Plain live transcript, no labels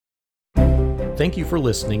Thank you for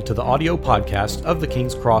listening to the audio podcast of the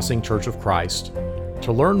King's Crossing Church of Christ.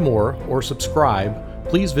 To learn more or subscribe,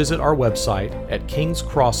 please visit our website at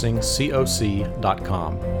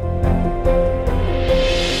kingscrossingcoc.com.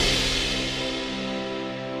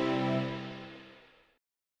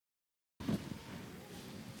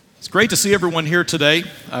 It's great to see everyone here today.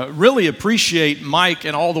 Really appreciate Mike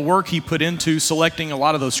and all the work he put into selecting a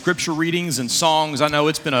lot of those scripture readings and songs. I know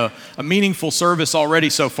it's been a meaningful service already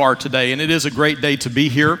so far today, and it is a great day to be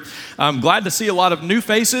here. I'm glad to see a lot of new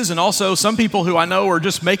faces and also some people who I know are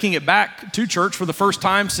just making it back to church for the first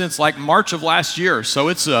time since like March of last year. So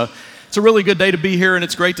it's a really good day to be here, and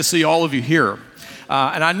it's great to see all of you here.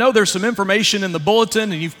 And I know there's some information in the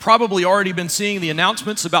bulletin, and you've probably already been seeing the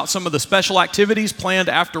announcements about some of the special activities planned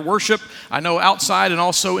after worship. I know outside and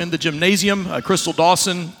also in the gymnasium, Crystal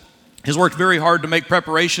Dawson has worked very hard to make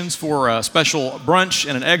preparations for a special brunch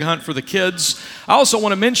and an egg hunt for the kids. I also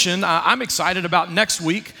want to mention, I'm excited about next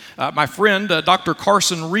week. My friend, Dr.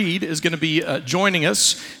 Carson Reed, is going to be joining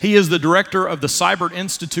us. He is the director of the Seibert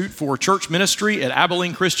Institute for Church Ministry at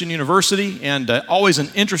Abilene Christian University, and always an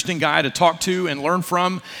interesting guy to talk to and learn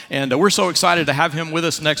from. And we're so excited to have him with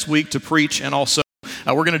us next week to preach, and also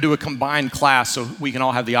we're going to do a combined class so we can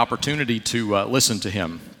all have the opportunity to listen to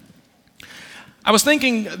him. I was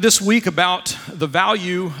thinking this week about the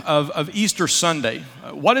value of Easter Sunday.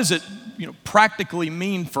 What does it practically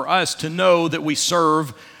mean for us to know that we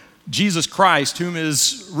serve Jesus Christ, whom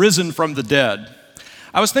is risen from the dead?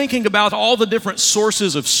 I was thinking about all the different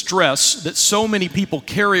sources of stress that so many people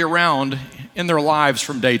carry around in their lives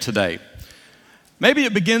from day to day. Maybe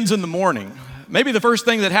it begins in the morning. Maybe the first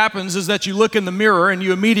thing that happens is that you look in the mirror and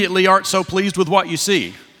you immediately aren't so pleased with what you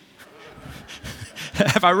see.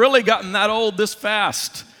 Have I really gotten that old this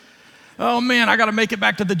fast? Oh man, I got to make it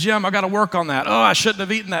back to the gym. I got to work on that. Oh, I shouldn't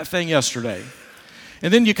have eaten that thing yesterday.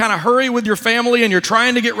 And then you kind of hurry with your family and you're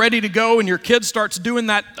trying to get ready to go, and your kid starts doing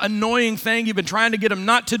that annoying thing you've been trying to get them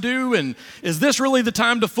not to do. And is this really the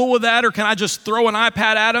time to fool with that, or can I just throw an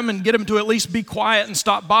iPad at them and get them to at least be quiet and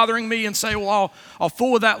stop bothering me and say, well, I'll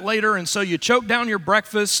fool with that later. And so you choke down your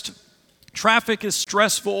breakfast. Traffic is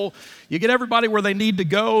stressful. You get everybody where they need to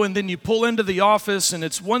go, and then you pull into the office, and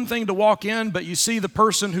it's one thing to walk in, but you see the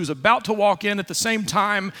person who's about to walk in at the same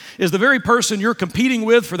time is the very person you're competing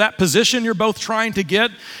with for that position you're both trying to get.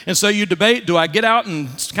 And so you debate, do I get out and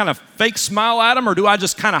kind of fake smile at them, or do I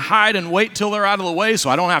just kind of hide and wait till they're out of the way so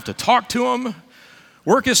I don't have to talk to them?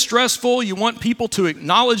 Work is stressful. You want people to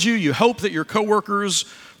acknowledge you. You hope that your coworkers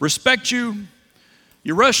respect you.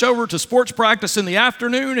 You rush over to sports practice in the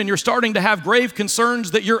afternoon, and you're starting to have grave concerns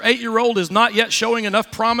that your 8-year-old is not yet showing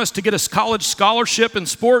enough promise to get a college scholarship in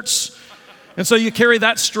sports. And so you carry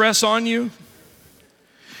that stress on you.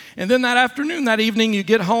 And then that afternoon, that evening, you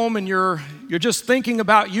get home and you're just thinking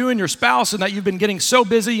about you and your spouse and that you've been getting so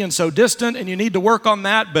busy and so distant, and you need to work on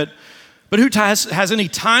that. But who has any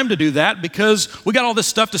time to do that, because we got all this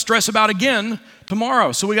stuff to stress about again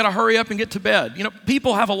tomorrow, so we got to hurry up and get to bed.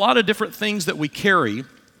 People have a lot of different things that we carry.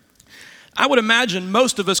 I would imagine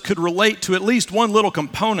most of us could relate to at least one little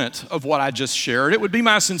component of what I just shared. It would be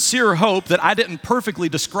my sincere hope that I didn't perfectly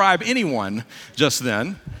describe anyone just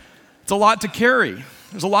then. It's a lot to carry.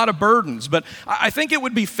 There's a lot of burdens, but I think it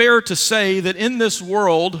would be fair to say that in this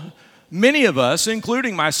world, many of us,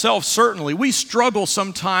 including myself certainly, we struggle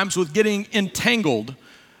sometimes with getting entangled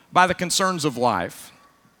by the concerns of life.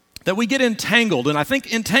 That we get entangled, and I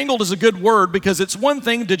think entangled is a good word, because it's one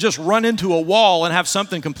thing to just run into a wall and have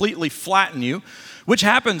something completely flatten you, which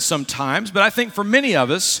happens sometimes, but I think for many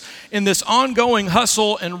of us, in this ongoing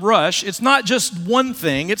hustle and rush, it's not just one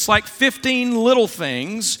thing, it's like 15 little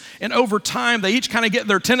things, and over time they each kind of get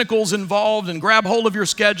their tentacles involved and grab hold of your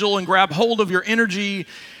schedule and grab hold of your energy.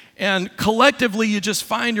 And collectively, you just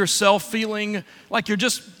find yourself feeling like you're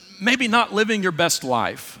just maybe not living your best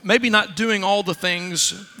life, maybe not doing all the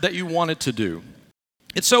things that you wanted to do.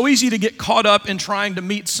 It's so easy to get caught up in trying to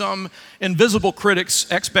meet some invisible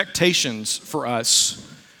critic's expectations for us.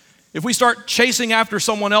 If we start chasing after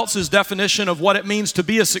someone else's definition of what it means to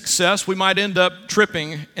be a success, we might end up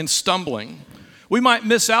tripping and stumbling. We might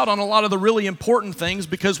miss out on a lot of the really important things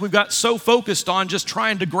because we've got so focused on just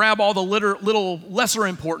trying to grab all the little lesser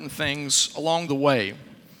important things along the way.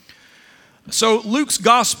 So Luke's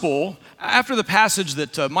gospel, after the passage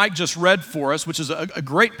that Mike just read for us, which is a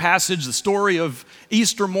great passage, the story of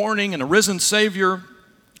Easter morning and a risen Savior,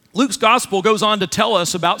 Luke's gospel goes on to tell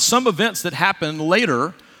us about some events that happened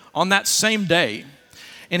later on that same day.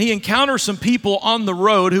 And he encounters some people on the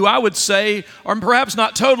road who I would say are perhaps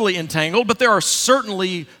not totally entangled, but they are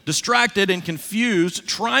certainly distracted and confused,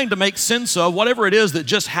 trying to make sense of whatever it is that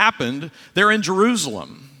just happened there in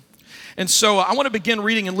Jerusalem. And so I want to begin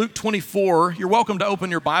reading in Luke 24. You're welcome to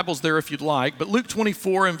open your Bibles there if you'd like, but Luke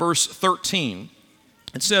 24 and verse 13.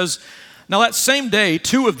 It says, "Now that same day,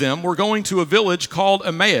 two of them were going to a village called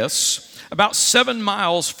Emmaus, about 7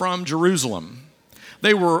 miles from Jerusalem.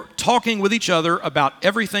 They were talking with each other about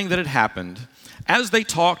everything that had happened. As they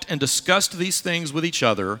talked and discussed these things with each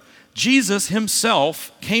other, Jesus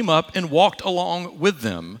himself came up and walked along with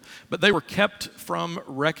them, but they were kept from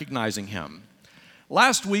recognizing him."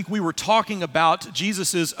 Last week, we were talking about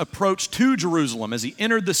Jesus' approach to Jerusalem. As he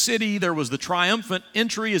entered the city, there was the triumphant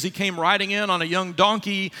entry as he came riding in on a young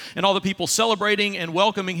donkey and all the people celebrating and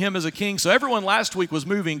welcoming him as a king. So everyone last week was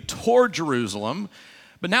moving toward Jerusalem.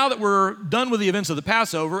 But now that we're done with the events of the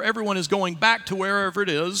Passover, everyone is going back to wherever it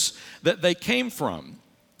is that they came from.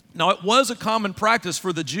 Now, it was a common practice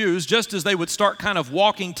for the Jews, just as they would start kind of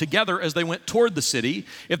walking together as they went toward the city.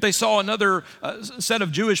 If they saw another set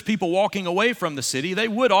of Jewish people walking away from the city, they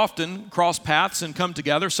would often cross paths and come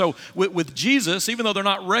together. So with Jesus, even though they're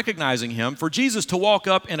not recognizing him, for Jesus to walk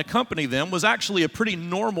up and accompany them was actually a pretty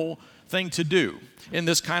normal thing to do in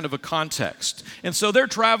this kind of a context. And so they're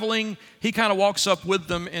traveling, he kind of walks up with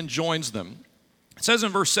them and joins them. It says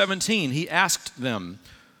in verse 17, he asked them,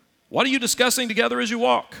 "What are you discussing together as you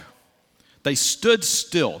walk?" They stood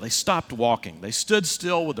still. They stopped walking. They stood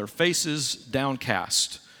still with their faces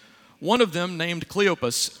downcast. One of them, named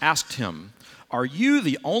Cleopas, asked him, "Are you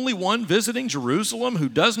the only one visiting Jerusalem who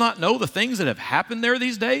does not know the things that have happened there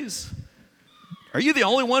these days? Are you the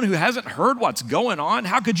only one who hasn't heard what's going on?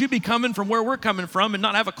 How could you be coming from where we're coming from and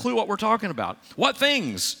not have a clue what we're talking about?" "What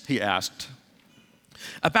things?" he asked.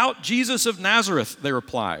 "About Jesus of Nazareth," they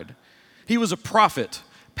replied. "He was a prophet,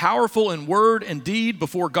 powerful in word and deed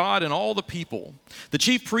before God and all the people. The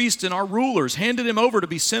chief priests and our rulers handed him over to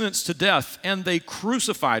be sentenced to death, and they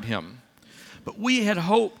crucified him. But we had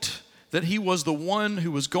hoped that he was the one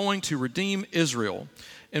who was going to redeem Israel.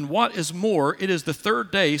 And what is more, it is the 3rd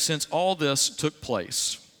day since all this took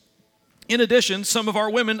place. In addition, some of our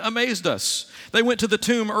women amazed us. They went to the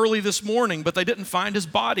tomb early this morning, but they didn't find his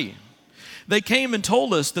body. They came and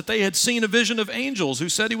told us that they had seen a vision of angels who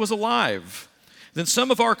said he was alive. Then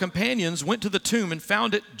some of our companions went to the tomb and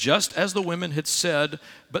found it just as the women had said,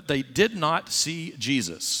 but they did not see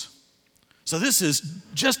Jesus." So this is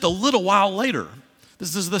just a little while later.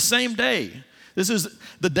 This is the same day. This is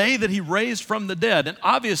the day that he raised from the dead. And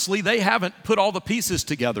obviously they haven't put all the pieces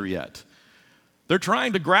together yet. They're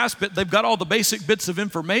trying to grasp it. They've got all the basic bits of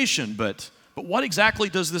information, but what exactly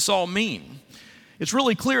does this all mean? It's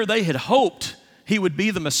really clear they had hoped he would be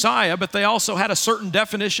the Messiah, but they also had a certain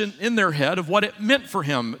definition in their head of what it meant for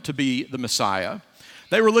him to be the Messiah.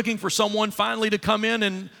 They were looking for someone finally to come in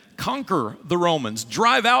and conquer the Romans,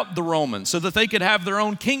 drive out the Romans so that they could have their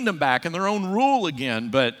own kingdom back and their own rule again.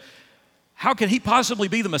 But how could he possibly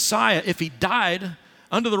be the Messiah if he died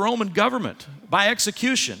under the Roman government by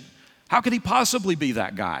execution? How could he possibly be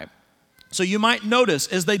that guy? So you might notice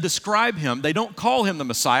as they describe him, they don't call him the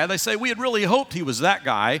Messiah. They say, we had really hoped he was that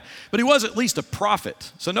guy, but he was at least a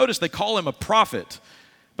prophet. So notice they call him a prophet,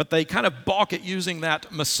 but they kind of balk at using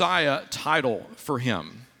that Messiah title for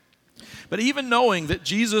him. But even knowing that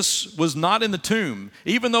Jesus was not in the tomb,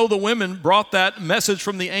 even though the women brought that message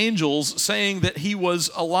from the angels saying that he was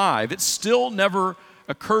alive, it still never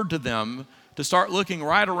occurred to them to start looking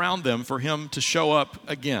right around them for him to show up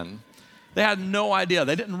again. They had no idea.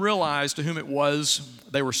 They didn't realize to whom it was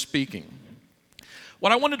they were speaking.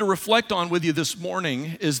 What I wanted to reflect on with you this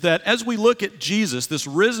morning is that as we look at Jesus, this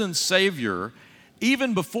risen Savior,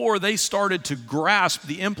 even before they started to grasp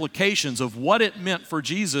the implications of what it meant for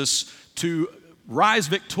Jesus to rise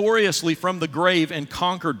victoriously from the grave and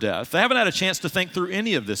conquer death, they haven't had a chance to think through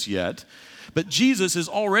any of this yet, but Jesus is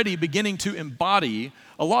already beginning to embody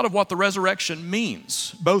a lot of what the resurrection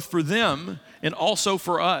means, both for them and also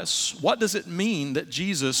for us. What does it mean that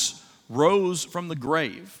Jesus rose from the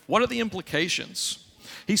grave? What are the implications?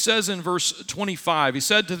 He says in verse 25, he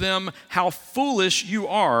said to them, "How foolish you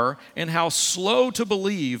are, and how slow to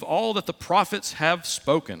believe all that the prophets have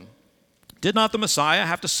spoken. Did not the Messiah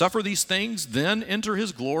have to suffer these things, then enter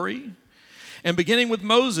his glory?" And beginning with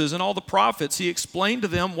Moses and all the prophets, he explained to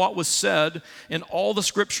them what was said in all the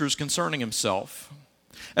scriptures concerning himself.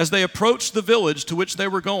 As they approached the village to which they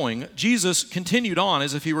were going, Jesus continued on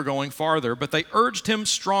as if he were going farther, but they urged him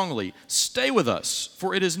strongly, "Stay with us,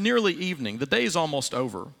 for it is nearly evening. The day is almost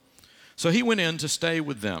over." So he went in to stay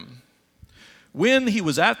with them. When he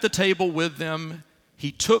was at the table with them,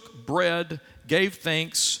 he took bread, gave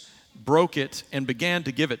thanks, broke it, and began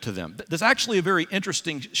to give it to them. There's actually a very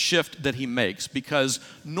interesting shift that he makes, because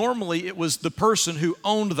normally it was the person who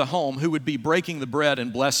owned the home who would be breaking the bread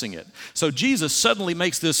and blessing it. So Jesus suddenly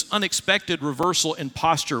makes this unexpected reversal in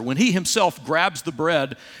posture when he himself grabs the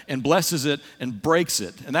bread and blesses it and breaks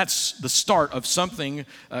it. And that's the start of something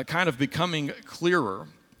kind of becoming clearer.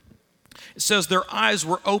 It says, their eyes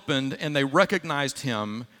were opened and they recognized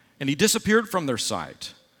him, and he disappeared from their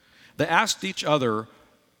sight. They asked each other,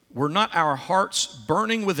 were not our hearts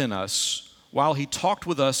burning within us while he talked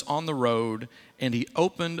with us on the road and he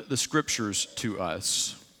opened the scriptures to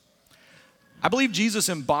us? I believe Jesus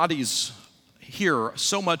embodies here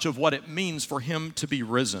so much of what it means for him to be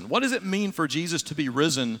risen. What does it mean for Jesus to be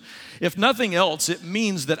risen? If nothing else, it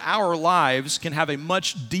means that our lives can have a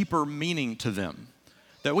much deeper meaning to them,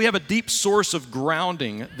 that we have a deep source of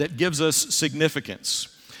grounding that gives us significance.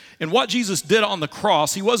 And what Jesus did on the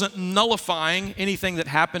cross, he wasn't nullifying anything that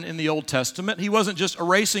happened in the Old Testament. He wasn't just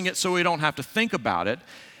erasing it so we don't have to think about it.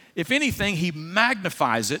 If anything, he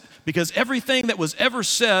magnifies it, because everything that was ever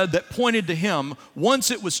said that pointed to him,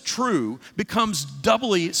 once it was true, becomes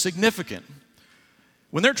doubly significant.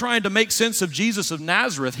 When they're trying to make sense of Jesus of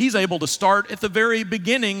Nazareth, he's able to start at the very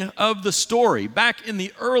beginning of the story, back in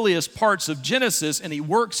the earliest parts of Genesis, and he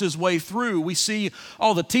works his way through. We see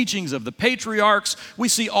all the teachings of the patriarchs. We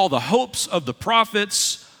see all the hopes of the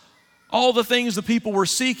prophets. All the things the people were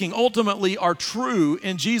seeking ultimately are true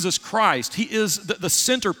in Jesus Christ. He is the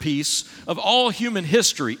centerpiece of all human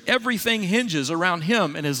history. Everything hinges around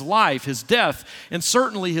him and his life, his death, and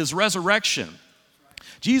certainly his resurrection.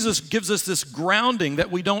 Jesus gives us this grounding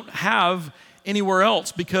that we don't have anywhere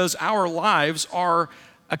else, because our lives are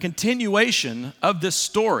a continuation of this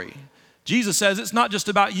story. Jesus says it's not just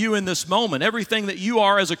about you in this moment. Everything that you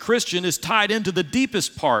are as a Christian is tied into the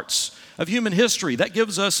deepest parts of human history. That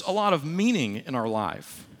gives us a lot of meaning in our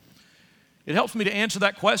life. It helps me to answer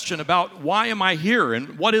that question about why am I here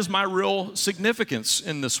and what is my real significance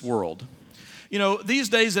in this world. You know, these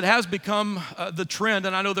days it has become the trend,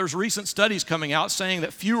 and I know there's recent studies coming out saying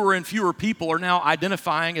that fewer and fewer people are now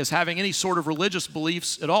identifying as having any sort of religious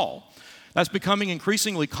beliefs at all. That's becoming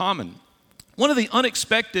increasingly common. One of the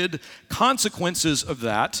unexpected consequences of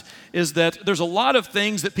that is that there's a lot of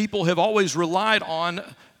things that people have always relied on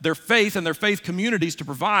their faith and their faith communities to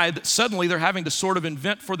provide that suddenly they're having to sort of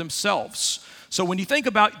invent for themselves. So when you think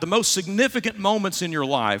about the most significant moments in your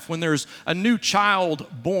life, when there's a new child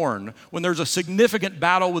born, when there's a significant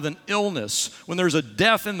battle with an illness, when there's a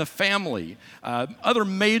death in the family, other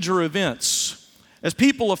major events, as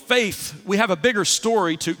people of faith, we have a bigger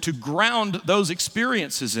story to ground those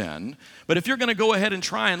experiences in. But if you're going to go ahead and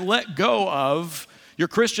try and let go of your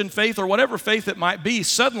Christian faith or whatever faith it might be,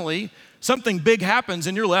 suddenly something big happens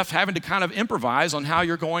and you're left having to kind of improvise on how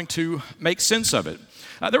you're going to make sense of it.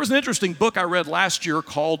 There was an interesting book I read last year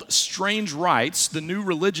called Strange Rites, The New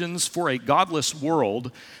Religions for a Godless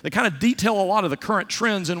World. They kind of detail a lot of the current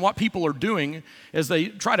trends and what people are doing as they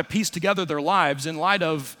try to piece together their lives in light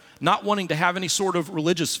of not wanting to have any sort of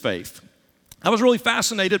religious faith. I was really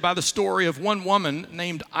fascinated by the story of one woman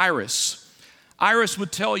named Iris. Iris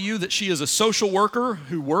would tell you that she is a social worker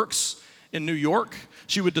who works in New York.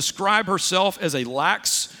 She would describe herself as a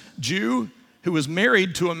lax Jew who was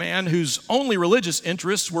married to a man whose only religious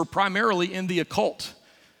interests were primarily in the occult.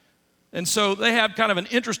 And so they had kind of an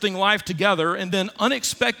interesting life together, and then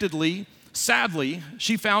unexpectedly, sadly,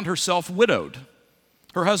 she found herself widowed.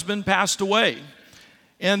 Her husband passed away.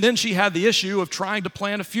 And then she had the issue of trying to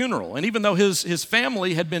plan a funeral. And even though his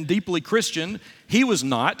family had been deeply Christian, he was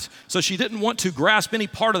not. So she didn't want to grasp any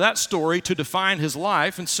part of that story to define his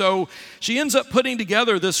life. And so she ends up putting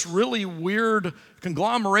together this really weird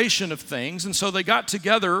conglomeration of things. And so they got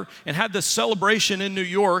together and had this celebration in New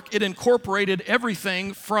York. It incorporated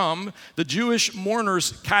everything from the Jewish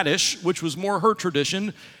mourners' Kaddish, which was more her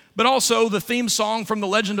tradition, but also the theme song from The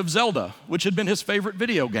Legend of Zelda, which had been his favorite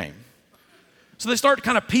video game. So they start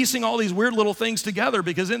kind of piecing all these weird little things together,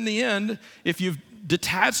 because in the end, if you've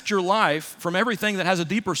detached your life from everything that has a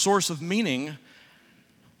deeper source of meaning,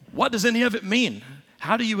 what does any of it mean?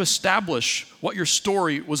 How do you establish what your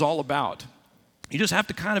story was all about? You just have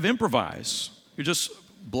to kind of improvise. You're just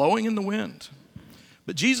blowing in the wind.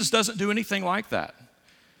 But Jesus doesn't do anything like that.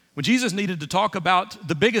 When Jesus needed to talk about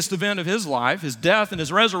the biggest event of his life, his death and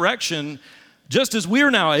his resurrection, just as we're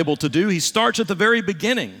now able to do, he starts at the very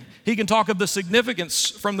beginning. He can talk of the significance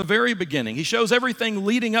from the very beginning. He shows everything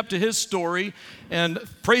leading up to his story, and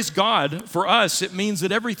praise God, for us, it means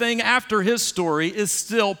that everything after his story is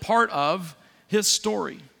still part of his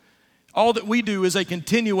story. All that we do is a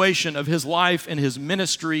continuation of his life and his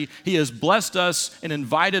ministry. He has blessed us and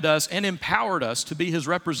invited us and empowered us to be his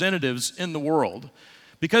representatives in the world.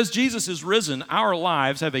 Because Jesus is risen, our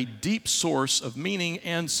lives have a deep source of meaning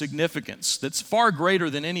and significance that's far greater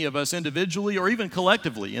than any of us individually or even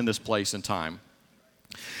collectively in this place and time.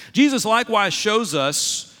 Jesus likewise shows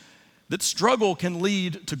us that struggle can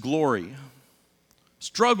lead to glory.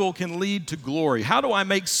 Struggle can lead to glory. How do I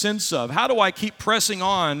make sense of? How do I keep pressing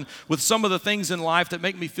on with some of the things in life that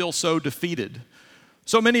make me feel so defeated?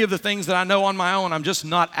 So many of the things that I know on my own, I'm just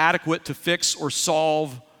not adequate to fix or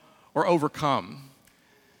solve or overcome.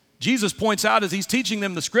 Jesus points out as he's teaching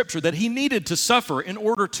them the scripture that he needed to suffer in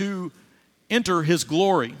order to enter his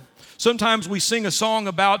glory. Sometimes we sing a song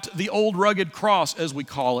about the old rugged cross, as we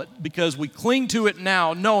call it, because we cling to it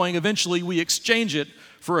now, knowing eventually we exchange it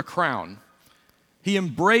for a crown. He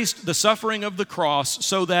embraced the suffering of the cross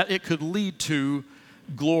so that it could lead to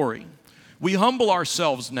glory. We humble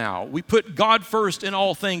ourselves now. We put God first in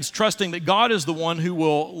all things, trusting that God is the one who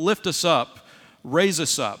will lift us up, raise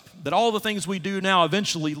us up, that all the things we do now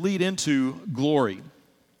eventually lead into glory.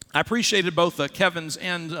 I appreciated both Kevin's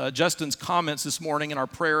and Justin's comments this morning in our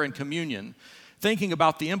prayer and communion, thinking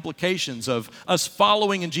about the implications of us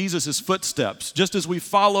following in Jesus' footsteps. Just as we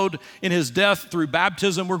followed in his death through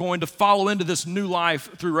baptism, we're going to follow into this new life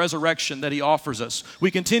through resurrection that he offers us.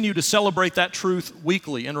 We continue to celebrate that truth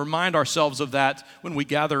weekly and remind ourselves of that when we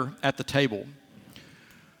gather at the table.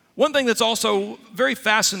 One thing that's also very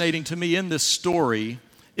fascinating to me in this story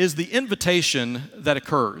is the invitation that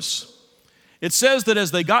occurs. It says that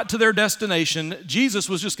as they got to their destination, Jesus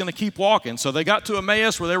was just going to keep walking. So they got to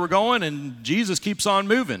Emmaus where they were going, and Jesus keeps on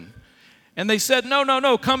moving. And they said,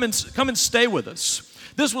 no, come and stay with us.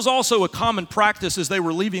 This was also a common practice as they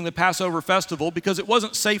were leaving the Passover festival because it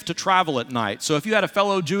wasn't safe to travel at night. So if you had a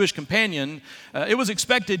fellow Jewish companion, it was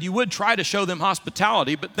expected you would try to show them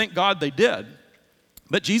hospitality, but thank God they did.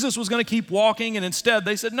 But Jesus was going to keep walking, and instead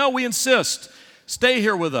they said, no, we insist. Stay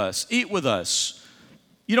here with us, eat with us.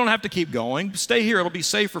 You don't have to keep going. Stay here. It'll be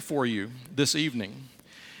safer for you this evening.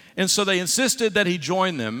 And so they insisted that he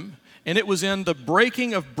join them, and it was in the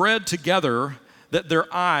breaking of bread together that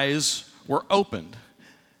their eyes were opened.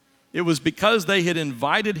 It was because they had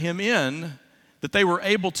invited him in that they were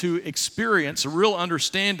able to experience a real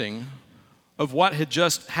understanding of what had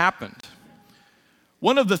just happened.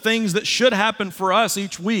 One of the things that should happen for us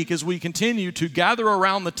each week as we continue to gather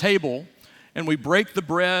around the table and we break the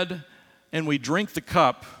bread and we drink the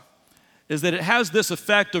cup is that it has this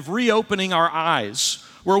effect of reopening our eyes,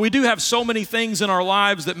 where we do have so many things in our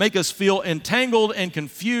lives that make us feel entangled and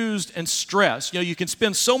confused and stressed. You know, you can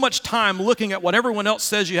spend so much time looking at what everyone else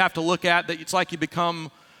says you have to look at that it's like you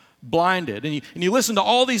become blinded. And you listen to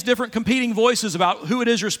all these different competing voices about who it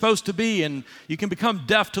is you're supposed to be, and you can become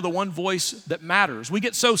deaf to the one voice that matters. We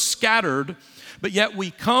get so scattered, but yet we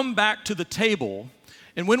come back to the table,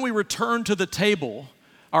 and when we return to the table,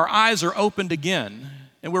 our eyes are opened again,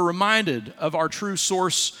 and we're reminded of our true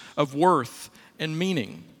source of worth and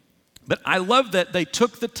meaning. But I love that they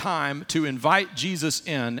took the time to invite Jesus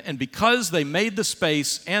in, and because they made the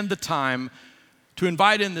space and the time to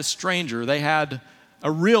invite in this stranger, they had a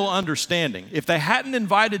real understanding. If they hadn't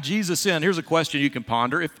invited Jesus in, here's a question you can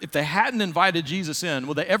ponder. If they hadn't invited Jesus in,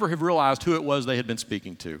 would they ever have realized who it was they had been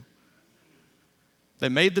speaking to? They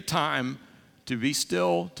made the time to be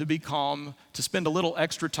still, to be calm, to spend a little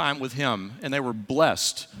extra time with him, and they were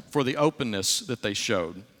blessed for the openness that they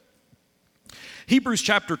showed. Hebrews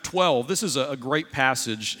chapter 12, this is a great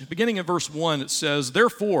passage. Beginning in verse 1, it says,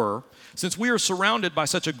 "Therefore, since we are surrounded by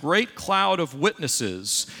such a great cloud of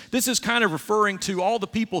witnesses," this is kind of referring to all the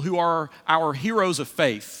people who are our heroes of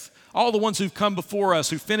faith, all the ones who've come before us,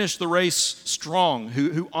 who finished the race strong,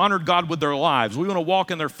 who honored God with their lives. We want to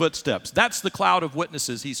walk in their footsteps. That's the cloud of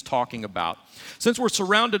witnesses he's talking about. Since we're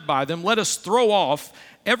surrounded by them, let us throw off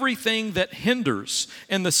everything that hinders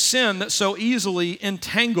and the sin that so easily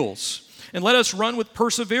entangles. And let us run with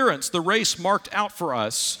perseverance the race marked out for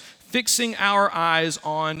us, fixing our eyes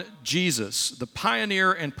on Jesus, the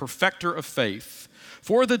pioneer and perfecter of faith.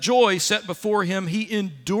 For the joy set before him, he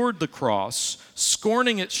endured the cross,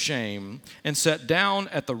 scorning its shame, and sat down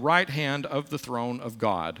at the right hand of the throne of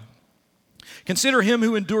God. Consider him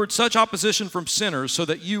who endured such opposition from sinners, so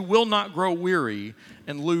that you will not grow weary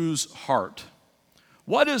and lose heart.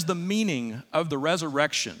 What is the meaning of the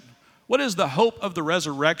resurrection? What is the hope of the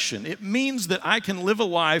resurrection? It means that I can live a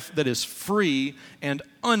life that is free and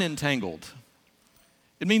unentangled.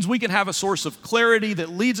 It means we can have a source of clarity that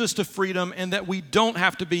leads us to freedom and that we don't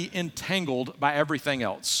have to be entangled by everything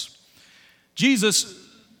else. Jesus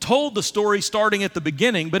told the story starting at the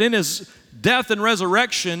beginning, but in his death and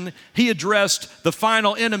resurrection, he addressed the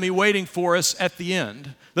final enemy waiting for us at the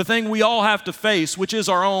end. The thing we all have to face, which is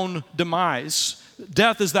our own demise.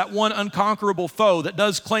 Death is that one unconquerable foe that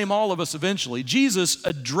does claim all of us eventually. Jesus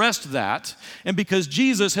addressed that, and because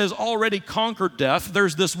Jesus has already conquered death,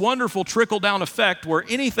 there's this wonderful trickle-down effect where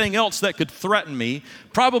anything else that could threaten me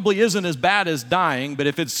probably isn't as bad as dying, but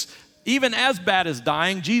if it's even as bad as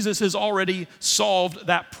dying, Jesus has already solved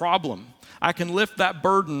that problem. I can lift that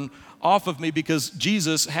burden off of me because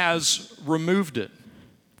Jesus has removed it.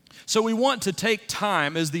 So we want to take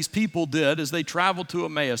time, as these people did as they traveled to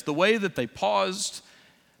Emmaus, the way that they paused,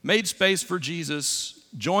 made space for Jesus,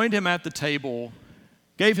 joined him at the table,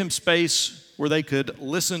 gave him space where they could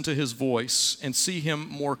listen to his voice and see him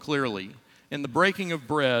more clearly. In the breaking of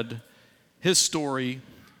bread, his story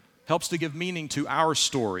helps to give meaning to our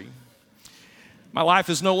story. My life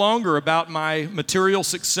is no longer about my material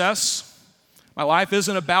success. My life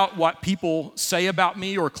isn't about what people say about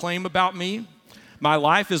me or claim about me. My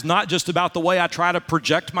life is not just about the way I try to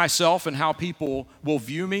project myself and how people will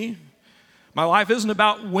view me. My life isn't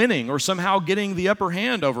about winning or somehow getting the upper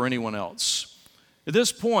hand over anyone else. At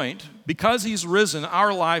this point, because he's risen,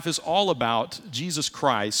 our life is all about Jesus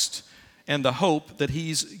Christ and the hope that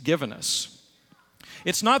he's given us.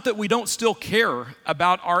 It's not that we don't still care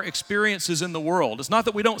about our experiences in the world. It's not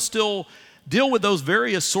that we don't still deal with those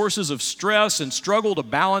various sources of stress and struggle to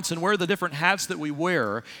balance and wear the different hats that we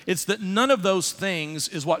wear. It's that none of those things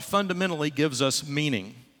is what fundamentally gives us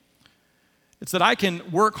meaning. It's that I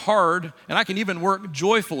can work hard and I can even work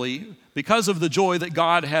joyfully because of the joy that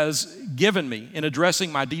God has given me in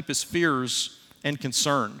addressing my deepest fears and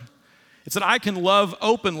concern. It's that I can love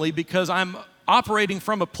openly because I'm operating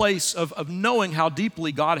from a place of knowing how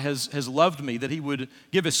deeply God has loved me, that he would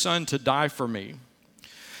give his son to die for me.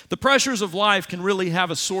 The pressures of life can really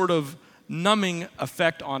have a sort of numbing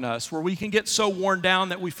effect on us where we can get so worn down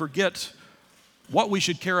that we forget what we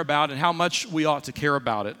should care about and how much we ought to care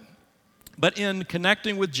about it. But in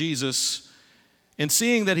connecting with Jesus and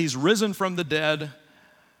seeing that he's risen from the dead,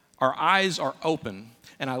 our eyes are open.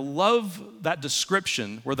 And I love that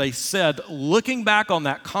description where they said, looking back on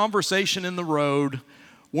that conversation in the road,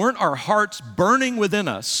 weren't our hearts burning within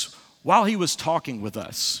us while he was talking with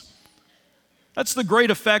us? That's the great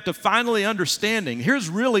effect of finally understanding. Here's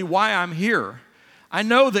really why I'm here. I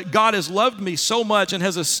know that God has loved me so much and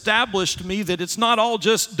has established me that it's not all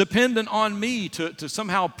just dependent on me to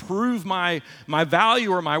somehow prove my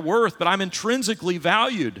value or my worth, but I'm intrinsically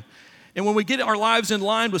valued. And when we get our lives in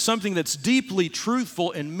line with something that's deeply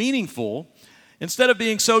truthful and meaningful, instead of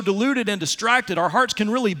being so deluded and distracted, our hearts can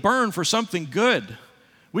really burn for something good.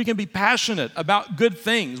 We can be passionate about good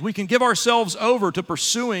things. We can give ourselves over to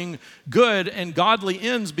pursuing good and godly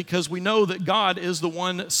ends because we know that God is the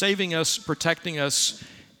one saving us, protecting us,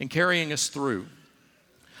 and carrying us through.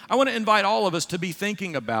 I want to invite all of us to be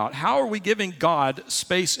thinking about how are we giving God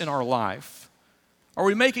space in our life? Are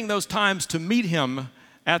we making those times to meet him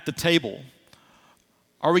at the table?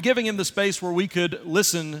 Are we giving him the space where we could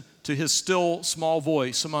listen to his still small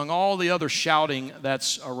voice among all the other shouting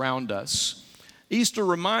that's around us? Easter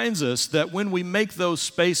reminds us that when we make those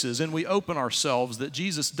spaces and we open ourselves, that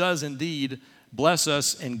Jesus does indeed bless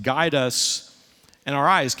us and guide us, and our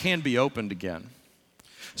eyes can be opened again.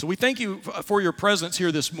 So we thank you for your presence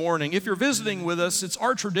here this morning. If you're visiting with us, it's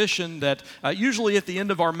our tradition that usually at the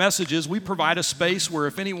end of our messages, we provide a space where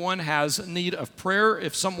if anyone has need of prayer,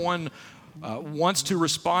 if someone wants to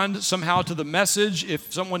respond somehow to the message,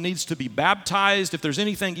 if someone needs to be baptized, if there's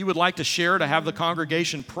anything you would like to share to have the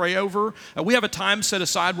congregation pray over, we have a time set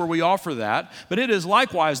aside where we offer that. But it is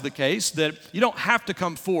likewise the case that you don't have to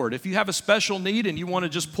come forward. If you have a special need and you want to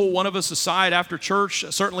just pull one of us aside after church,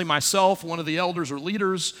 certainly myself, one of the elders or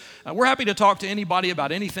leaders, we're happy to talk to anybody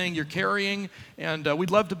about anything you're carrying, and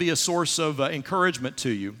we'd love to be a source of encouragement to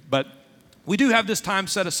you. But we do have this time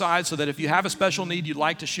set aside so that if you have a special need you'd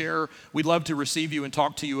like to share, we'd love to receive you and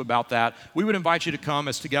talk to you about that. We would invite you to come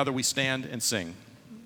as together we stand and sing.